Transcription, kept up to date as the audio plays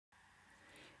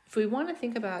If we want to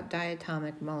think about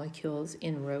diatomic molecules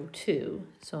in row 2,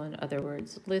 so in other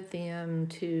words, lithium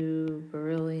 2,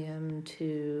 beryllium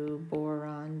 2,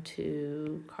 boron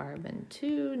 2, carbon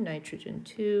 2, nitrogen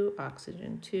 2,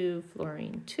 oxygen 2,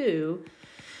 fluorine 2,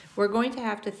 we're going to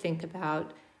have to think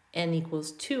about n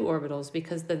equals 2 orbitals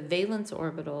because the valence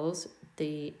orbitals,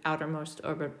 the outermost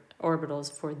orbitals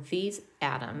for these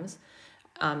atoms,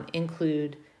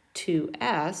 include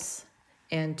 2s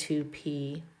and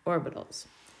 2p orbitals.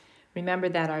 Remember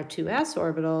that our 2s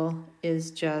orbital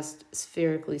is just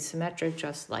spherically symmetric,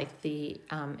 just like the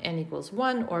n equals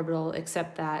 1 orbital,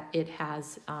 except that it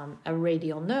has a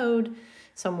radial node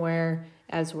somewhere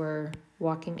as we're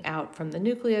walking out from the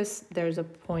nucleus. There's a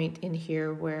point in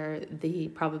here where the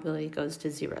probability goes to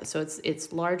 0. So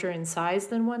it's larger in size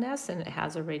than 1s, and it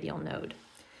has a radial node.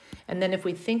 And then if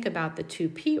we think about the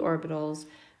 2p orbitals,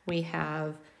 we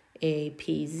have a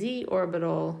pz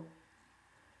orbital,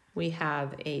 we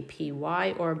have a py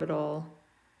orbital,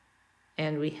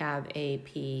 and we have a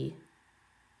px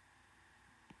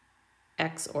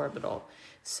orbital.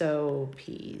 So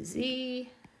pz,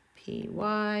 py,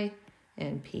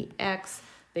 and px,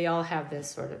 they all have this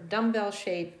sort of dumbbell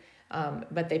shape,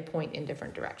 but they point in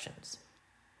different directions.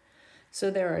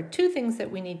 So there are two things that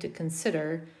we need to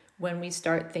consider when we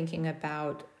start thinking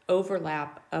about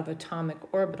overlap of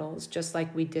atomic orbitals, just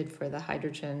like we did for the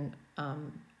hydrogen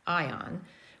ion.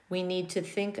 We need to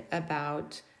think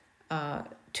about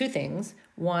two things.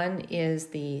 One is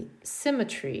the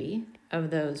symmetry of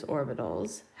those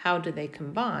orbitals. How do they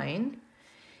combine?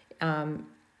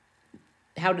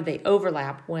 How do they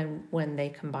overlap when they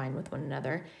combine with one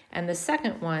another? And the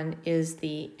second one is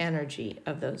the energy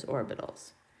of those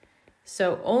orbitals.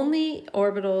 So only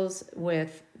orbitals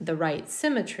with the right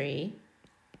symmetry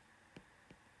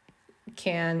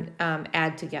can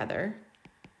add together.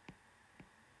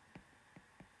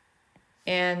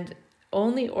 And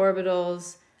only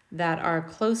orbitals that are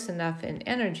close enough in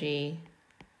energy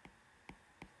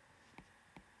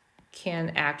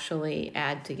can actually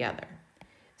add together.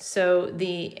 So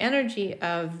the energy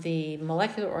of the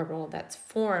molecular orbital that's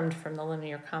formed from the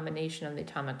linear combination of the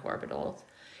atomic orbitals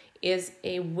is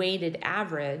a weighted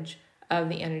average of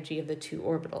the energy of the two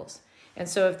orbitals. And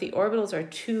so if the orbitals are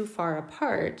too far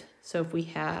apart, so if we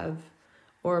have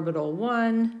orbital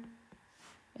 1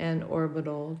 and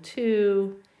orbital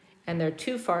 2, and they're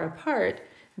too far apart,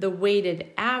 the weighted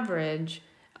average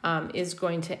is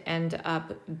going to end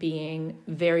up being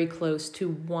very close to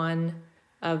one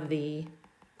of the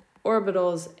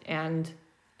orbitals and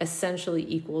essentially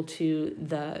equal to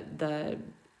the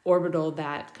orbital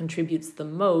that contributes the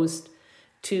most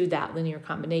to that linear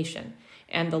combination.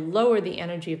 And the lower the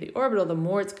energy of the orbital, the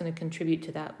more it's going to contribute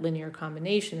to that linear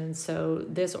combination. And so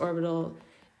this orbital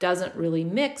doesn't really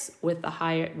mix with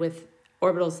with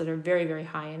orbitals that are very, very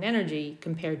high in energy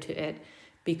compared to it,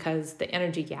 because the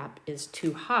energy gap is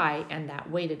too high, and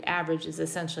that weighted average is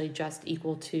essentially just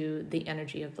equal to the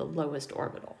energy of the lowest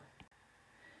orbital.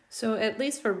 So at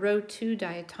least for row 2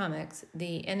 diatomics,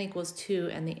 the n equals 2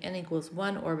 and the n equals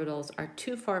 1 orbitals are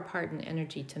too far apart in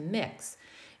energy to mix.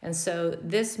 And so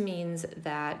this means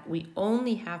that we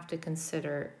only have to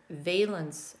consider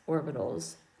valence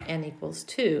orbitals, n equals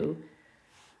 2,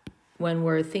 when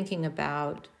we're thinking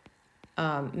about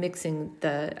mixing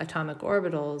the atomic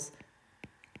orbitals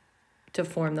to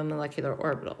form the molecular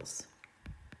orbitals.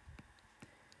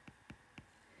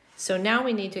 So now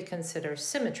we need to consider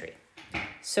symmetry.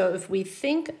 So if we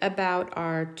think about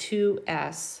our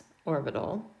 2s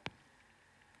orbital,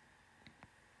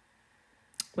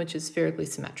 which is spherically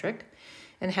symmetric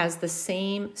and has the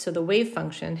same, so the wave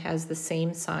function has the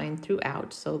same sign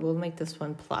throughout. So we'll make this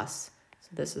one plus. So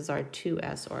this is our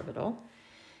 2s orbital.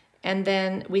 And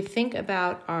then we think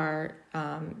about our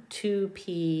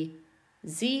 2pz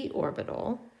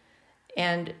orbital.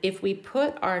 And if we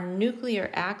put our nuclear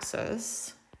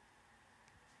axis,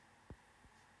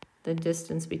 the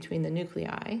distance between the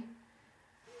nuclei,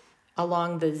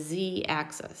 along the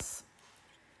z-axis.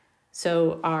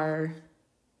 So our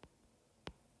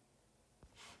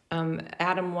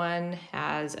atom 1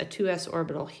 has a 2s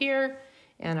orbital here,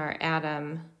 and our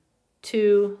atom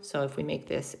 2, so if we make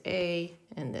this A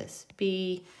and this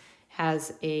B,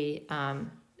 has a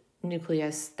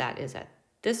nucleus that is at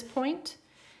this point.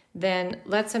 Then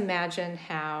let's imagine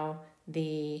how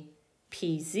the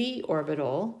pz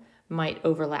orbital might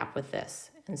overlap with this.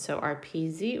 And so our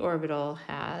pz orbital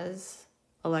has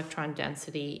electron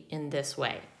density in this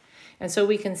way. And so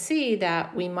we can see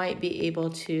that we might be able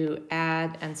to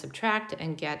add and subtract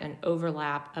and get an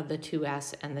overlap of the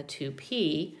 2s and the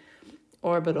 2p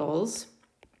orbitals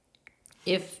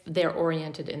if they're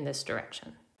oriented in this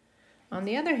direction. On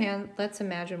the other hand, let's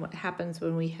imagine what happens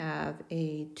when we have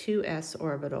a 2s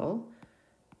orbital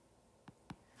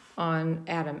on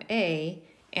atom A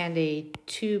and a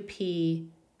 2py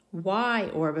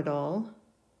orbital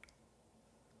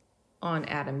on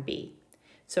atom B.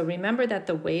 So remember that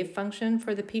the wave function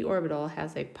for the p orbital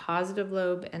has a positive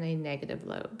lobe and a negative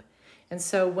lobe. And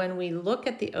so when we look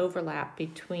at the overlap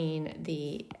between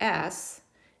the s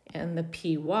and the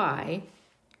py,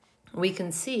 we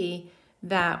can see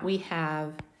that we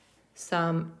have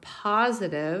some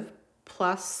positive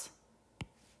plus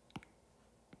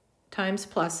times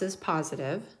plus is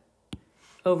positive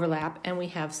overlap, and we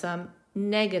have some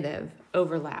negative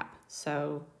overlap.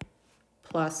 So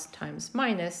plus times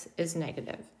minus is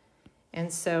negative.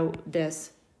 And so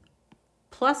this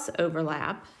plus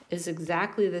overlap is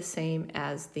exactly the same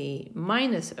as the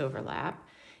minus overlap.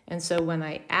 And so when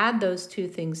I add those two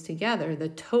things together, the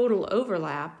total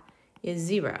overlap is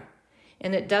 0.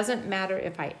 And it doesn't matter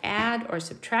if I add or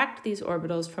subtract these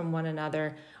orbitals from one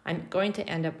another, I'm going to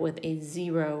end up with a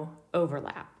 0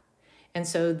 overlap. And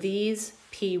so these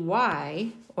py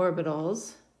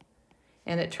orbitals,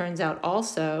 and it turns out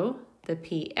also the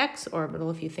px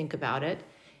orbital, if you think about it,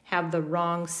 have the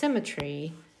wrong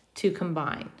symmetry to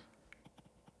combine.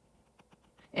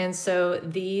 And so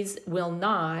these will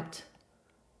not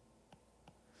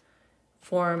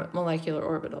form molecular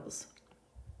orbitals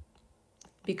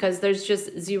because there's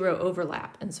just 0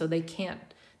 overlap, and so they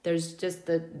can't. There's just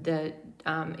the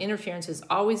interference is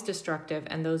always destructive,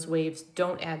 and those waves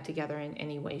don't add together in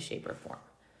any way, shape, or form.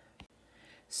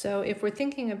 So if we're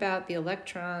thinking about the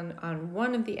electron on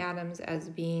one of the atoms as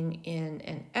being in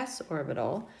an s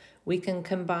orbital, we can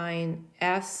combine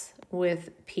s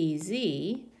with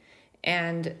pz,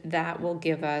 and that will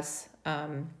give us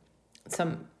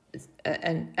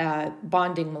a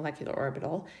bonding molecular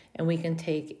orbital, and we can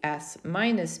take s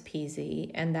minus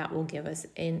pz, and that will give us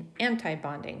an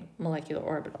anti-bonding molecular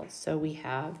orbital. So we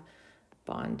have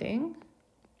bonding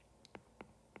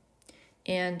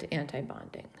and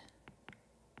anti-bonding.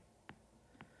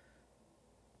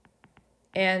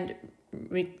 And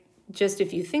just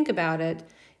if you think about it,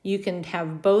 you can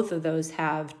have both of those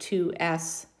have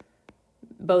 2s,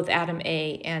 both atom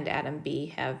A and atom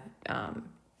B have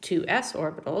 2s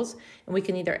orbitals, and we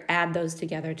can either add those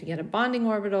together to get a bonding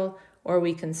orbital, or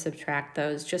we can subtract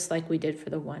those just like we did for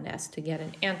the 1s to get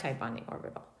an anti-bonding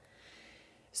orbital.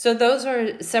 So those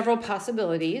are several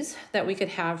possibilities that we could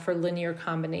have for linear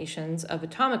combinations of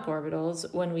atomic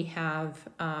orbitals when we have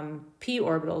p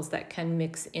orbitals that can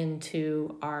mix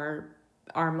into our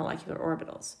molecular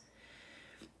orbitals.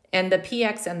 And the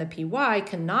px and the py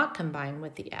cannot combine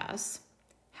with the s.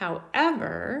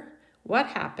 However, what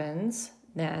happens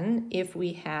then if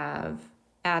we have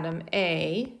atom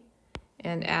A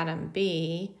and atom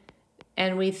B,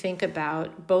 and we think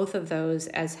about both of those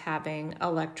as having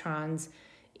electrons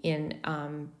in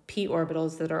p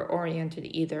orbitals that are oriented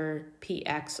either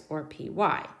px or py.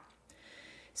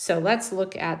 So let's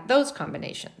look at those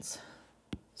combinations.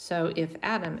 So if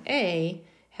atom A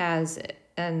has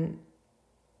an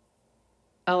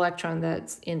electron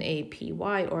that's in a py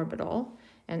orbital,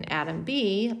 and atom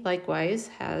B likewise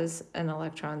has an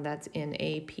electron that's in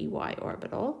a py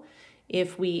orbital,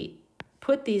 if we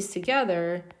put these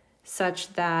together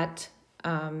such that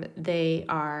they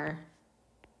are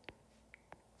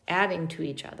adding to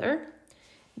each other,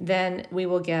 then we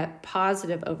will get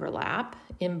positive overlap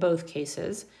in both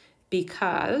cases,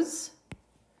 because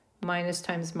minus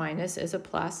times minus is a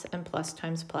plus and plus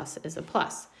times plus is a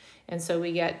plus. And so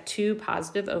we get 2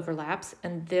 positive overlaps,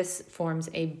 and this forms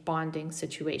a bonding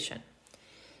situation.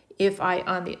 If I,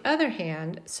 on the other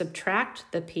hand, subtract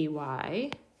the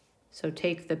py, so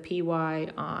take the py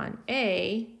on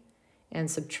A and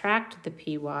subtract the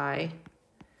py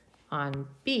on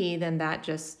B, then that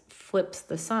just flips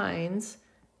the signs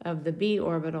of the B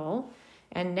orbital.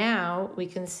 And now we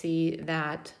can see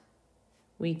that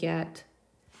we get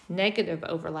negative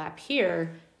overlap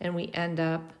here, and we end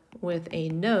up with a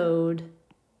node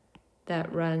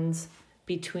that runs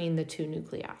between the 2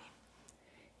 nuclei.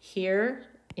 Here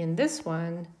in this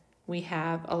one, we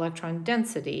have electron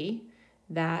density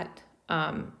that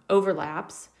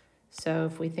overlaps. So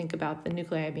if we think about the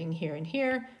nuclei being here and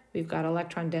here, we've got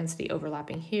electron density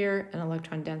overlapping here and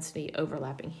electron density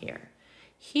overlapping here.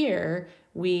 Here,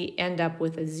 we end up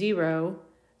with a 0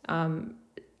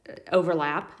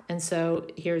 overlap, and so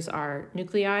here's our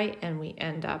nuclei, and we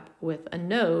end up with a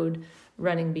node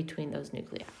running between those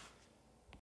nuclei.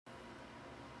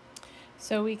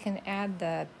 So we can add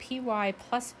the py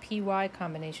plus py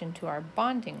combination to our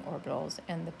bonding orbitals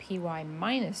and the py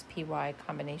minus py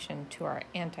combination to our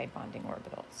anti-bonding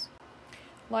orbitals.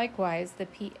 Likewise, the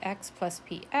px plus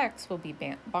px will be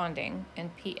bonding,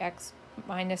 and px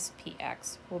minus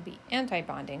px will be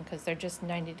antibonding because they're just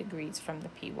 90 degrees from the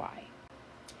py.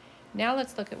 Now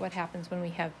let's look at what happens when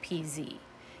we have pz.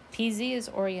 Pz is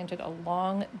oriented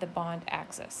along the bond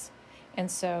axis.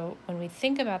 And so when we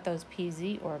think about those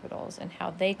pz orbitals and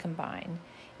how they combine,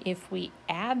 if we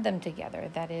add them together,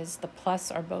 that is, the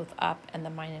plus are both up and the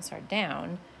minus are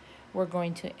down, we're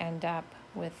going to end up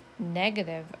with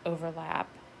negative overlap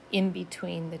in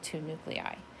between the two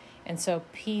nuclei. And so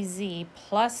pz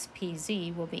plus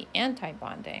pz will be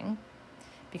antibonding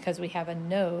because we have a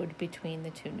node between the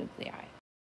two nuclei.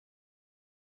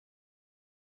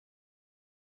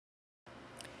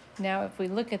 Now, if we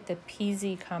look at the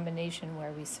pz combination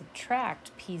where we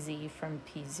subtract pz from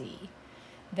pz,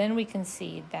 then we can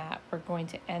see that we're going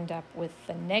to end up with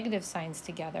the negative signs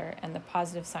together and the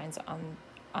positive signs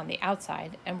on the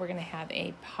outside, and we're going to have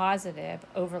a positive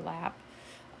overlap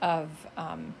of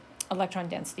electron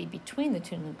density between the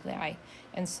two nuclei.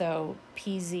 And so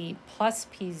pz plus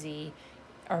pz,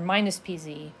 or minus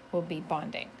pz, will be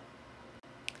bonding.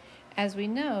 As we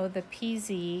know, the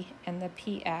pz and the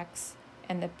px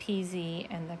and the pz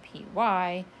and the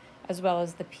py, as well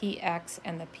as the px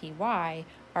and the py,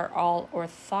 are all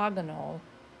orthogonal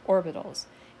orbitals.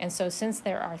 And so since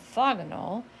they're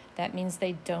orthogonal, that means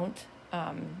they don't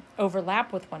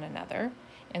overlap with one another,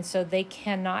 and so they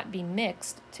cannot be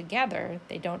mixed together.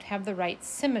 They don't have the right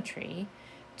symmetry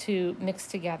to mix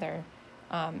together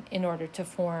in order to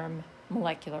form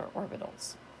molecular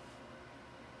orbitals.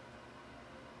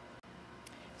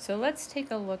 So let's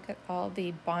take a look at all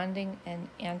the bonding and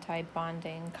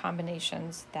anti-bonding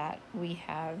combinations that we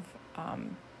have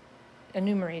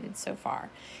enumerated so far.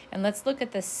 And let's look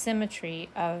at the symmetry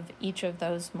of each of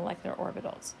those molecular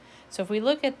orbitals. So if we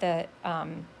look at the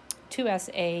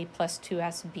 2sa plus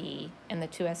 2sb and the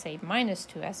 2sa minus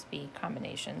 2sb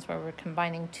combinations, where we're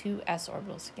combining two s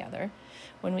orbitals together,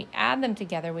 when we add them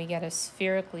together, we get a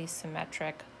spherically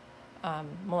symmetric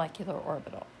molecular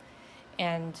orbital.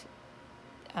 And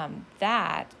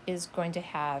that is going to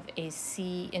have a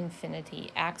C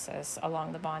infinity axis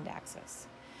along the bond axis.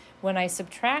 When I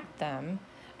subtract them,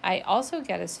 I also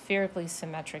get a spherically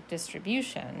symmetric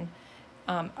distribution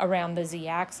around the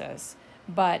z-axis,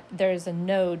 but there's a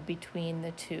node between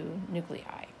the two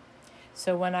nuclei.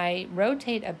 So when I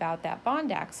rotate about that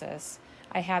bond axis,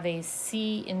 I have a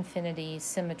C infinity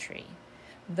symmetry.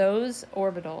 Those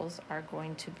orbitals are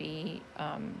going to be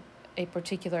a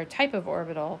particular type of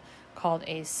orbital called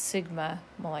a sigma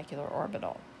molecular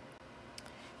orbital.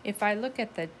 If I look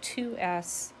at the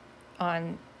 2s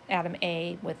on atom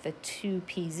A with the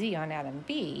 2pz on atom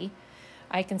B,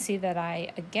 I can see that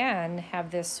I again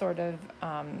have this sort of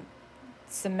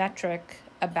symmetric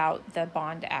about the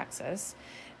bond axis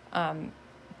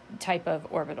type of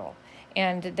orbital.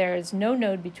 And there's no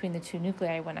node between the two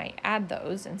nuclei when I add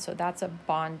those, and so that's a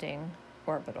bonding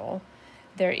orbital.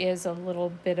 There is a little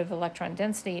bit of electron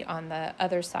density on the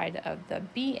other side of the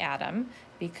B atom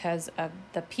because of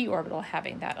the p orbital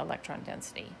having that electron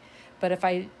density. But if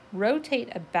I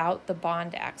rotate about the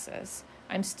bond axis,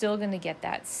 I'm still going to get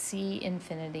that C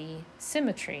infinity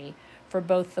symmetry for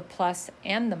both the plus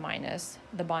and the minus,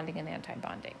 the bonding and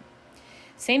anti-bonding.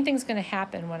 Same thing's going to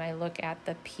happen when I look at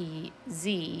the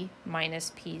pz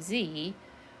minus pz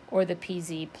or the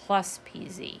pz plus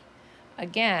pz.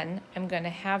 Again, I'm going to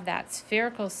have that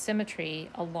spherical symmetry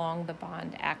along the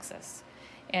bond axis.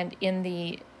 And in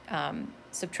the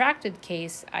subtracted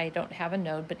case, I don't have a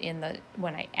node, but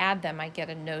when I add them, I get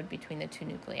a node between the two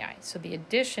nuclei. So the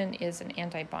addition is an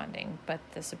anti-bonding, but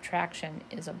the subtraction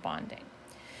is a bonding.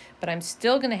 But I'm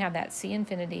still going to have that C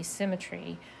infinity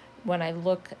symmetry when I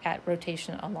look at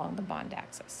rotation along the bond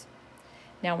axis.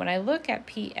 Now, when I look at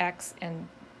px and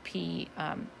p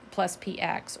plus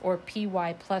px or py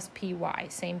plus py,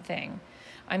 same thing,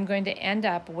 I'm going to end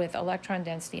up with electron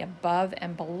density above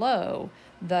and below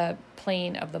the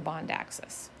plane of the bond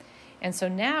axis. And so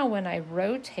now when I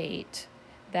rotate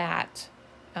that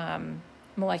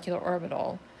molecular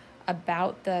orbital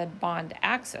about the bond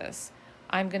axis,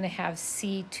 I'm going to have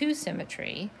C2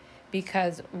 symmetry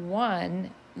because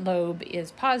one lobe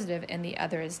is positive and the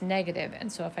other is negative.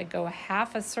 And so if I go a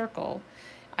half a circle,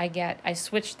 I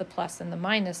switch the plus and the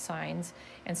minus signs,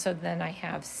 and so then I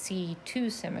have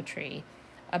C2 symmetry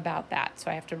about that.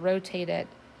 So I have to rotate it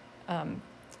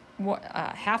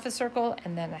half a circle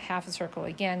and then a half a circle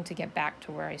again to get back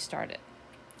to where I started.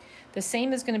 The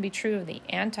same is going to be true of the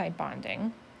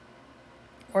anti-bonding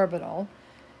orbital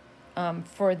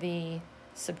for the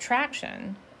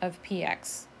subtraction of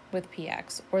px with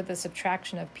px or the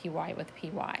subtraction of py with py.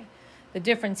 The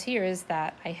difference here is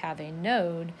that I have a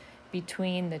node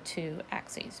between the two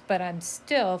axes. But I'm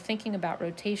still thinking about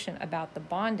rotation about the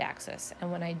bond axis.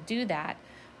 And when I do that,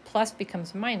 plus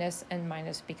becomes minus and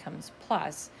minus becomes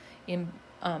plus in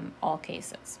all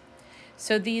cases.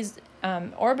 So these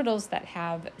orbitals that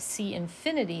have C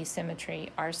infinity symmetry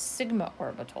are sigma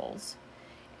orbitals,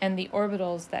 and the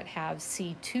orbitals that have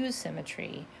C2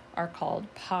 symmetry are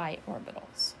called pi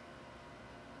orbitals.